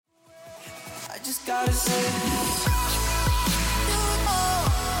just gotta say.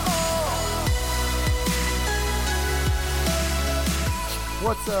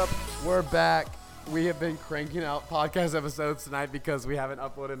 What's up? We're back. We have been cranking out podcast episodes tonight because we haven't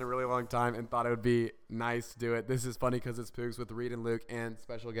uploaded in a really long time and thought it would be nice to do it. This is funny because it's Poogs with Reed and Luke and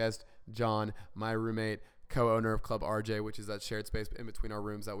special guest John, my roommate, co-owner of Club RJ, which is that shared space in between our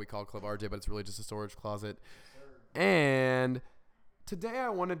rooms that we call Club RJ, but it's really just a storage closet. And today I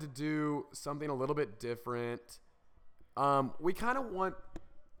wanted to do something a little bit different. We kind of want,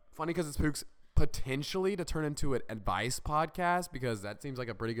 funny because it's Poogs, potentially to turn into an advice podcast because that seems like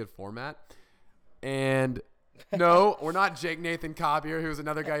a pretty good format. And no, we're not Jake Nathan Copier, who's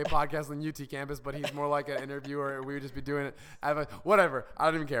another guy who podcasts on UT campus, but he's more like an interviewer. We would just be doing it. Whatever. I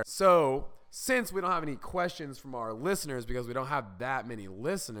don't even care. So since we don't have any questions from our listeners because we don't have that many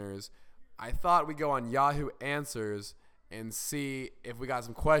listeners, I thought we'd go on Yahoo Answers and see if we got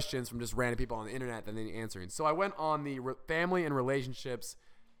some questions from just random people on the internet that they answering. So I went on the family and relationships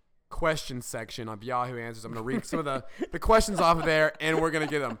question section of Yahoo Answers. I'm going to read some of the questions off of there, and we're going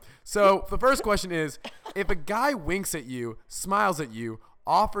to get them. So the first question is, if a guy winks at you, smiles at you,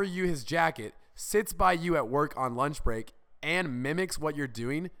 offers you his jacket, sits by you at work on lunch break, and mimics what you're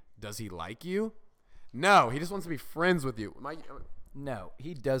doing, does he like you? No, he just wants to be friends with you. No,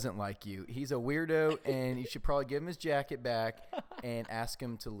 he doesn't like you. He's a weirdo, and you should probably give him his jacket back and ask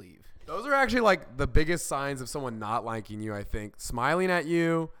him to leave. Those are actually like the biggest signs of someone not liking you, I think. Smiling at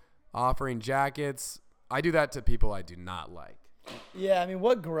you, offering jackets. I do that to people I do not like. Yeah, I mean,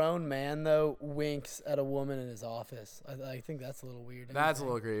 what grown man, though, winks at a woman in his office? I think that's a little weird. That's a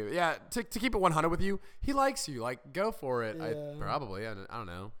little creepy. Yeah, to keep it 100 with you, he likes you. Like, go for it. Yeah. I don't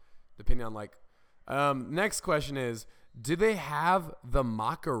know. Depending on, like. Next question is, do they have the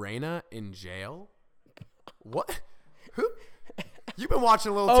Macarena in jail? What? Who? You've been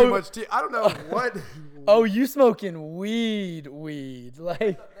watching a little too much TV. I don't know what. Oh, you smoking weed. Like.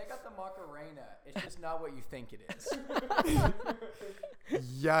 They got the Macarena. It's just not what you think it is.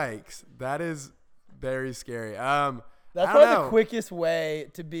 Yikes. That is very scary. That's probably the quickest way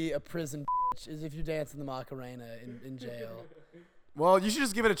to be a prison bitch is if you're dancing the Macarena in jail. Well, you should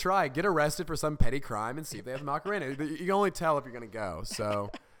just give it a try. Get arrested for some petty crime and see if they have the Macarena. You can only tell if you're going to go.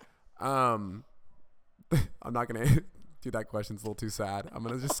 So, I'm not going to do that question. It's a little too sad. I'm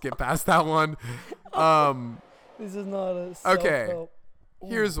going to just skip past that one. This is not a okay. self-help.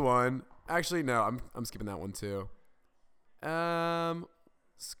 Here's one. Actually, no, I'm skipping that one too.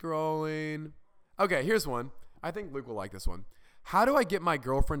 Scrolling. Okay, here's one. I think Luke will like this one. How do I get my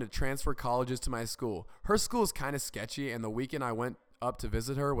girlfriend to transfer colleges to my school? Her school is kind of sketchy, and the weekend I went up to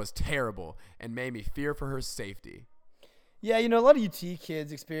visit her was terrible and made me fear for her safety. Yeah, you know, a lot of UT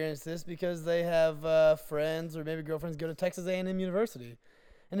kids experience this because they have friends or maybe girlfriends go to Texas A&M University.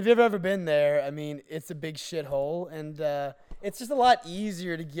 And if you've ever been there, I mean, it's a big shithole, and it's just a lot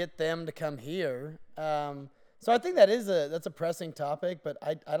easier to get them to come here. So I think that's a pressing topic, but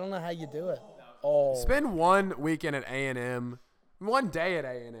I don't know how you do it. Oh, spend one weekend at A&M, one day at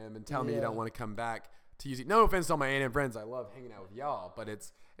A&M, and tell me you don't want to come back to UT. No offense to all my A&M friends, I love hanging out with y'all, but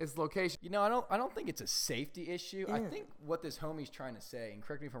it's location. You know, I don't think it's a safety issue. Yeah. I think what this homie's trying to say, and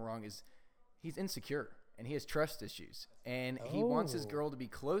correct me if I'm wrong, is he's insecure. And he has trust issues, and he wants his girl to be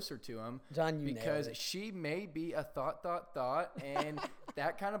closer to him, John, because she may be a thought, and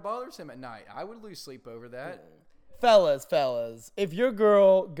that kind of bothers him at night. I would lose sleep over that. Fellas, if your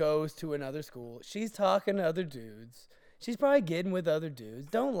girl goes to another school, she's talking to other dudes. She's probably getting with other dudes.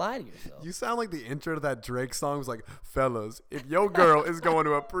 Don't lie to yourself. You sound like the intro to that Drake song was like, fellas, if your girl is going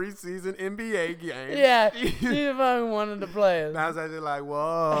to a preseason NBA game. Yeah, she fucking wanted to play it. I was actually like,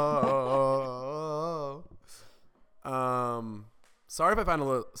 whoa. Sorry if I sound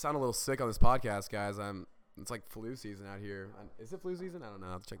a little sick on this podcast, guys. It's like flu season out here. Is it flu season? I don't know.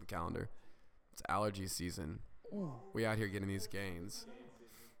 I have to check the calendar. It's allergy season. Ooh. We out here getting these gains.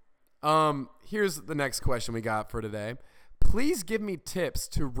 Here's the next question we got for today. Please give me tips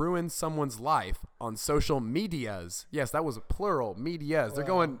to ruin someone's life on social medias. Yes, that was plural, medias. Wow. They're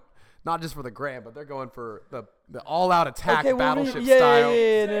going not just for the gram, but they're going for the all-out attack battleship style.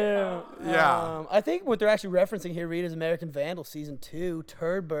 Yeah. I think what they're actually referencing here, Reed, is American Vandal Season 2,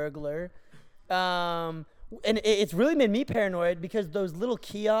 Turd Burglar. And it's really made me paranoid because those little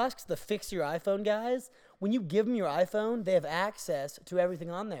kiosks, the fix your iPhone guys, when you give them your iPhone, they have access to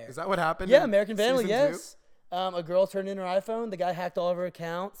everything on there. Is that what happened? Yeah, American Vandal, yes. A girl turned in her iPhone. The guy hacked all of her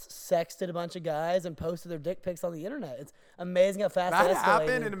accounts, sexted a bunch of guys, and posted their dick pics on the internet. It's amazing how fast That escalated.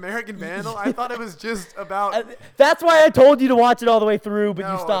 happened in American Vandal? I thought it was just about... That's why I told you to watch it all the way through, but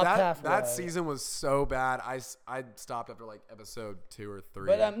you stopped halfway. That season was so bad. I stopped after like episode 2 or 3.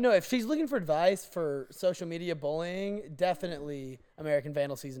 But no, if she's looking for advice for social media bullying, definitely American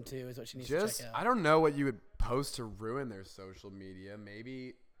Vandal season 2 is what she needs to check out. I don't know what you would post to ruin their social media.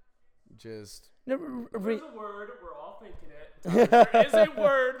 Maybe just... No, There's a word. We're all thinking it. There is a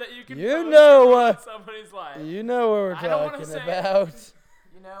word that you can You post know to ruin what- somebody's life. you know what we're I don't wanna talking say it. about.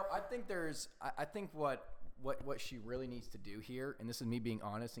 You know, I think I think what she really needs to do here, and this is me being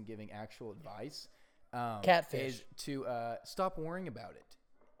honest and giving actual advice, Catfish. is to stop worrying about it.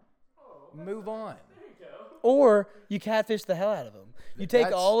 Move on. Or you catfish the hell out of them. You take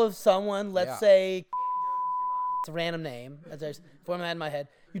That's- all of someone, let's yeah. say, it's a random name, that's just formula in my head.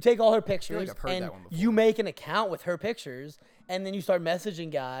 You take all her pictures I've heard and that one before. you make an account with her pictures, and then you start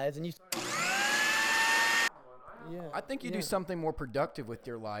messaging guys, and you. Yeah. I think you do something more productive with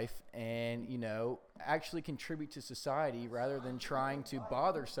your life and, you know, actually contribute to society rather than trying to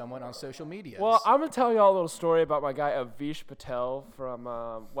bother someone on social media. Well, I'm going to tell y'all a little story about my guy Avish Patel from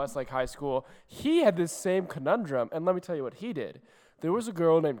Westlake High School. He had this same conundrum, and let me tell you what he did. There was a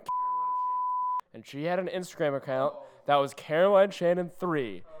girl named and she had an Instagram account that was Caroline Shannon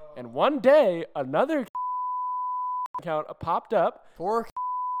 3. And one day, another account popped up. 4...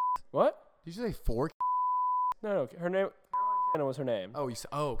 What? Did you say 4? No, her name Shannon was her name. Oh,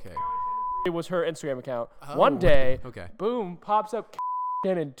 okay. It was her Instagram account. Oh, One day, okay. boom, pops up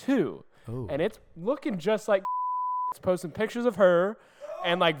Shannon 2. Oh. And it's looking just like it's posting pictures of her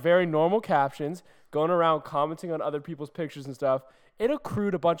and like very normal captions, going around commenting on other people's pictures and stuff. It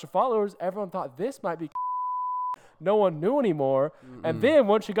accrued a bunch of followers. Everyone thought this might be no one knew anymore. And then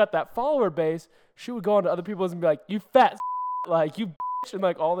once she got that follower base, she would go on to other people's and be like, you fat like you bitch, and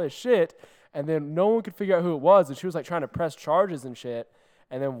like all this shit. And then no one could figure out who it was. And she was like trying to press charges and shit.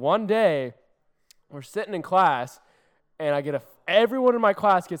 And then one day we're sitting in class and I get everyone in my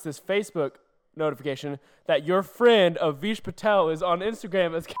class gets this Facebook notification that your friend Avish Patel is on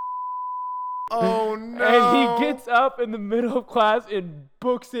Instagram as Oh, no. and he gets up in the middle of class and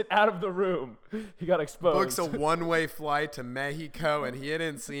books it out of the room. He got exposed. Books a one-way flight to Mexico, and he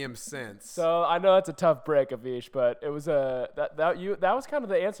didn't see him since. So I know that's a tough break, Avish, but it was that was kind of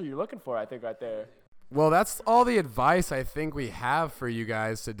the answer you're looking for, I think, right there. Well, that's all the advice I think we have for you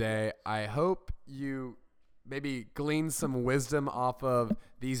guys today. I hope you maybe glean some wisdom off of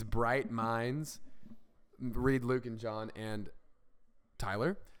these bright minds. Reed, Luke, and John, and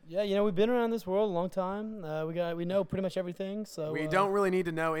Tyler. Yeah, you know, we've been around this world a long time. We know pretty much everything. So We don't really need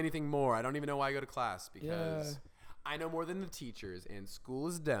to know anything more. I don't even know why I go to class because I know more than the teachers, and school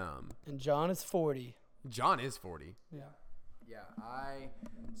is dumb. And John is 40. John is 40. Yeah. Yeah,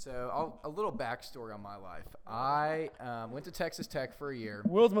 a little backstory on my life. I went to Texas Tech for a year.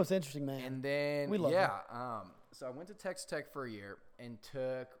 World's most interesting man. And then, We love so I went to Texas Tech for a year and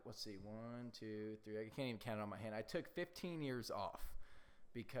took, 1, 2, 3, I can't even count it on my hand. I took 15 years off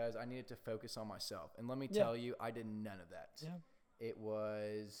because I needed to focus on myself. And let me tell you, I did none of that. Yeah. It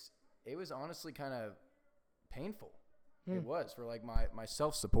was honestly kind of painful. It was for like my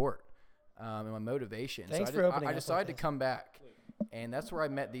self-support and my motivation. Thanks so for opening I up decided like to come back. And that's where I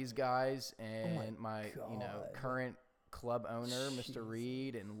met these guys and my current club owner, Mr.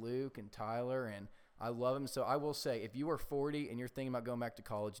 Reed, and Luke and Tyler, and I love them. So I will say, if you are 40 and you're thinking about going back to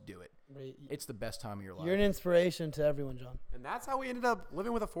college, do it. It's the best time of your life. You're an inspiration to everyone, John. And that's how we ended up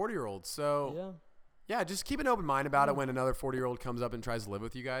living with a 40-year-old. So, yeah, just keep an open mind about it when another 40-year-old comes up and tries to live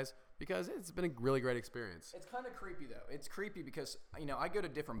with you guys because it's been a really great experience. It's kind of creepy, though. It's creepy because, I go to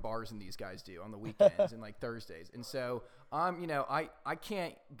different bars than these guys do on the weekends and, like, Thursdays. And so, I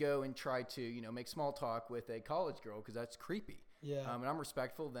can't go and try to, make small talk with a college girl because that's creepy. Yeah. And I'm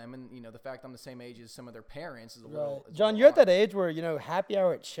respectful of them. And, the fact I'm the same age as some of their parents is a little. Is a John, little you're at odd. that age where, happy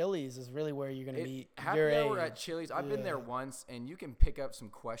hour at Chili's is really where you're going to meet Happy your hour age. at Chili's. I've been there once, and you can pick up some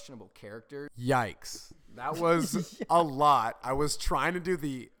questionable characters. Yikes. That was a lot. I was trying to do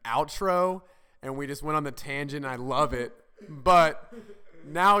the outro, and we just went on the tangent. I love it. But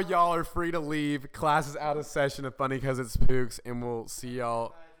now y'all are free to leave. Class is out of session of Funny Because It's Pooks, and we'll see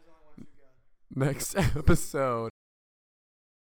y'all next episode.